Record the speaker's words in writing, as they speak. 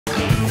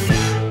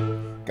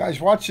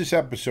Guys, watch this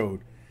episode.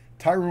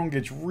 Tyrone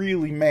gets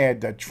really mad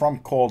that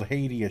Trump called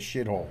Haiti a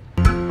shithole.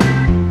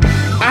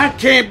 I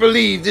can't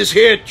believe this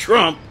here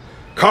Trump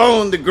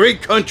calling the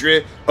great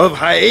country of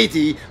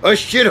Haiti a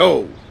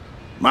shithole.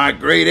 My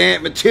great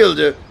Aunt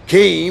Matilda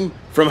came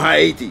from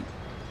Haiti.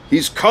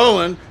 He's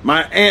calling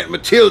my Aunt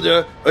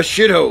Matilda a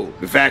shithole.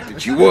 The fact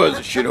that she was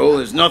a shithole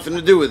has nothing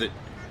to do with it.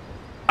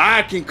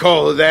 I can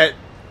call her that.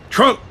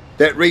 Trump,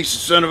 that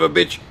racist son of a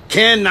bitch,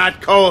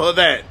 cannot call her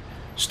that.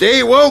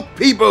 Stay woke,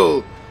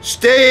 people.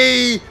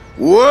 Stay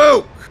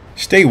woke.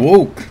 Stay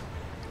woke?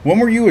 When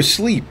were you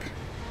asleep?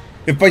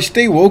 If by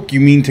stay woke you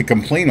mean to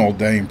complain all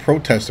day and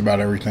protest about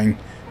everything,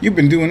 you've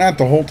been doing that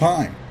the whole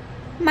time.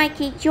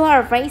 Mikey, you're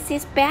a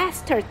racist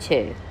bastard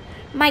too.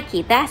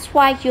 Mikey, that's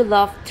why you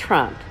love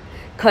Trump.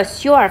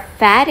 'Cause you are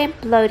fat and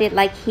bloated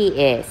like he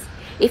is.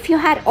 If you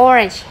had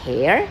orange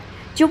hair,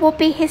 you would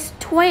be his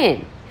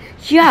twin.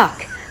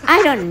 Yuck,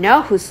 I don't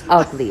know who's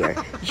uglier.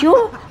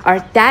 You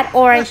or that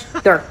orange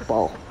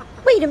dirtball.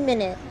 Wait a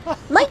minute.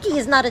 Mikey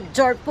is not a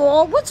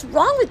dirtball. What's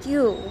wrong with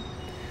you?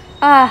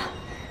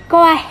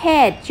 Go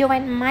ahead, you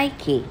and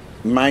Mikey.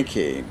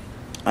 Mikey,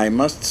 I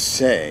must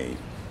say,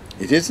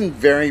 it isn't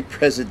very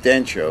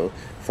presidential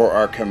for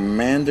our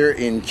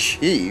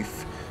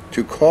commander-in-chief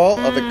to call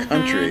other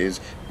countries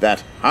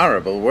that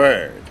horrible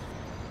word.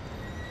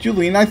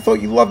 Julian, I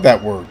thought you loved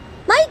that word.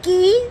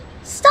 Mikey,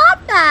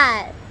 stop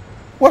that.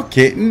 What,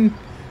 kitten?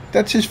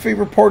 That's his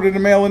favorite part of the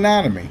male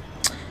anatomy.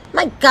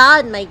 My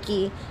God,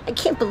 Mikey, I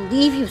can't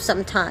believe you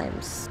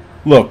sometimes.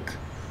 Look,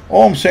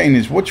 all I'm saying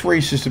is what's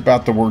racist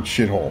about the word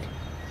shithole?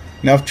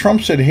 Now, if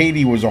Trump said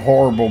Haiti was a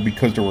horrible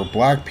because there were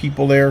black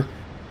people there,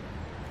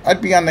 I'd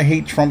be on the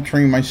hate Trump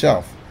train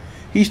myself.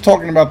 He's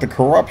talking about the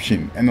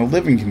corruption and the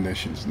living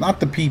conditions,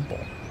 not the people.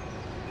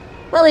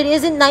 Well, it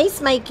isn't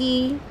nice,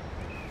 Mikey.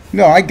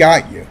 No, I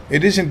got you.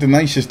 It isn't the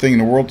nicest thing in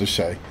the world to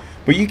say,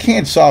 but you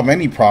can't solve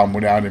any problem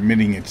without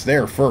admitting it's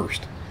there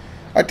first.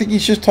 I think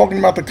he's just talking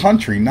about the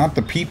country, not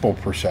the people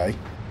per se.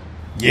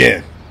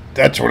 Yeah,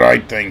 that's what I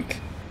think.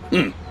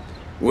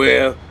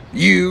 Well,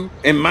 you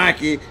and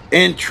Mikey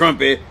and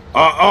Trumpy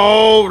are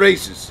all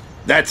racist.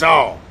 That's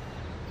all.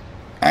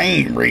 I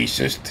ain't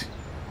racist.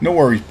 No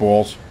worries,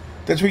 balls.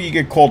 That's what you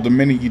get called the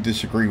minute you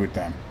disagree with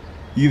them.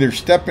 You either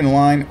step in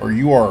line or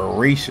you are a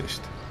racist.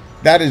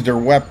 That is their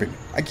weapon.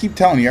 I keep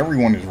telling you,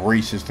 everyone is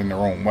racist in their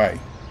own way.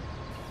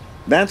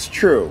 That's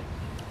true.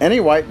 Any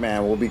white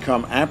man will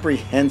become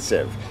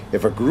apprehensive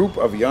if a group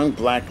of young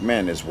black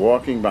men is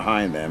walking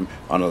behind them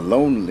on a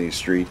lonely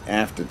street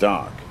after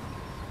dark.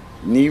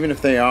 And even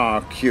if they are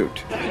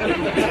cute.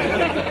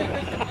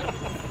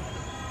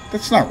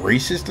 That's not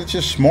racist, that's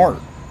just smart.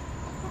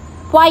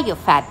 Why, you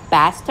fat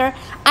bastard?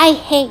 I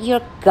hate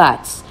your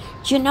guts.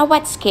 You know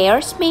what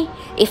scares me?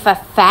 If a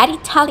fat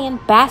Italian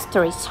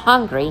bastard is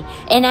hungry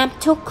and I'm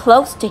too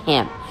close to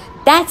him.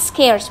 That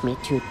scares me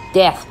to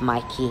death,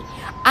 Mikey.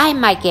 I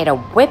might get a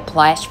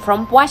whiplash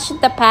from watching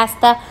the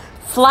pasta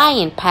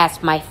flying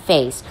past my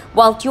face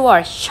while you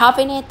are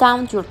shoving it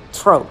down your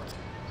throat.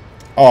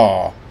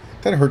 Aw,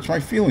 that hurts my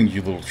feelings,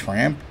 you little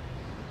tramp.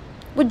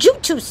 Would you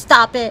two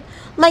stop it?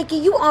 Mikey,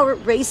 you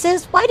aren't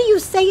racist. Why do you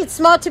say it's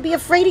smart to be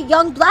afraid of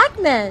young black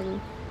men?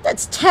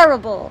 That's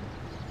terrible.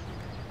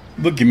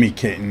 Look at me,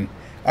 kitten.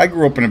 I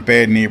grew up in a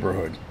bad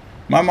neighborhood.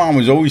 My mom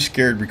was always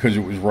scared because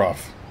it was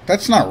rough.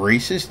 That's not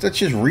racist, that's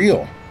just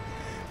real.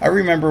 I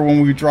remember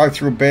when we would drive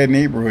through a bad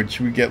neighborhood,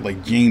 she would get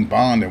like Jane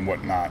Bond and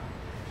whatnot.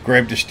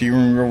 Grab the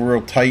steering wheel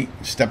real tight,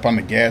 step on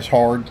the gas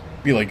hard,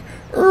 be like,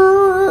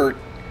 "Err."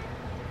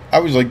 I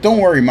was like, don't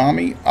worry,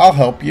 Mommy, I'll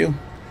help you.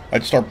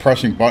 I'd start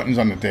pressing buttons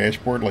on the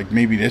dashboard, like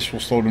maybe this will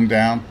slow them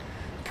down.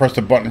 Press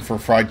the button for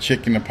fried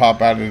chicken to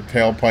pop out of the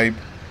tailpipe.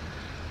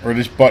 Or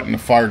this button to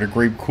fire the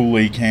grape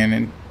Kool-Aid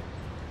cannon.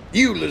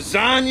 You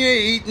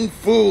lasagna-eating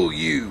fool,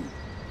 you.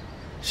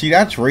 See,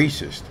 that's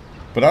racist,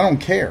 but I don't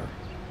care.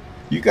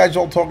 You guys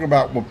all talk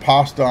about what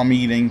pasta I'm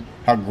eating,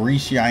 how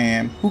greasy I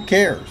am. Who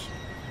cares?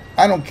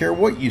 I don't care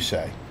what you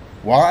say.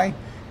 Why?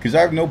 Because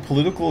I have no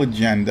political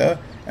agenda,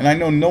 and I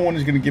know no one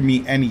is going to give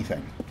me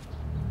anything.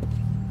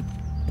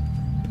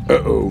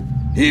 Uh-oh,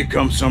 here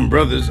come some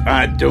brothers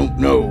I don't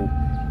know.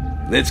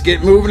 Let's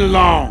get moving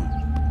along.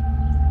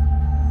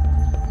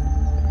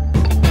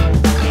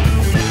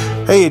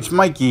 Hey, it's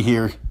Mikey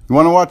here. You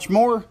want to watch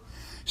more?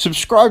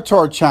 Subscribe to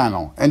our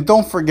channel, and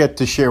don't forget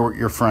to share with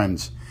your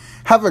friends.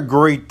 Have a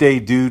great day,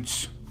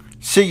 dudes.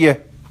 See ya.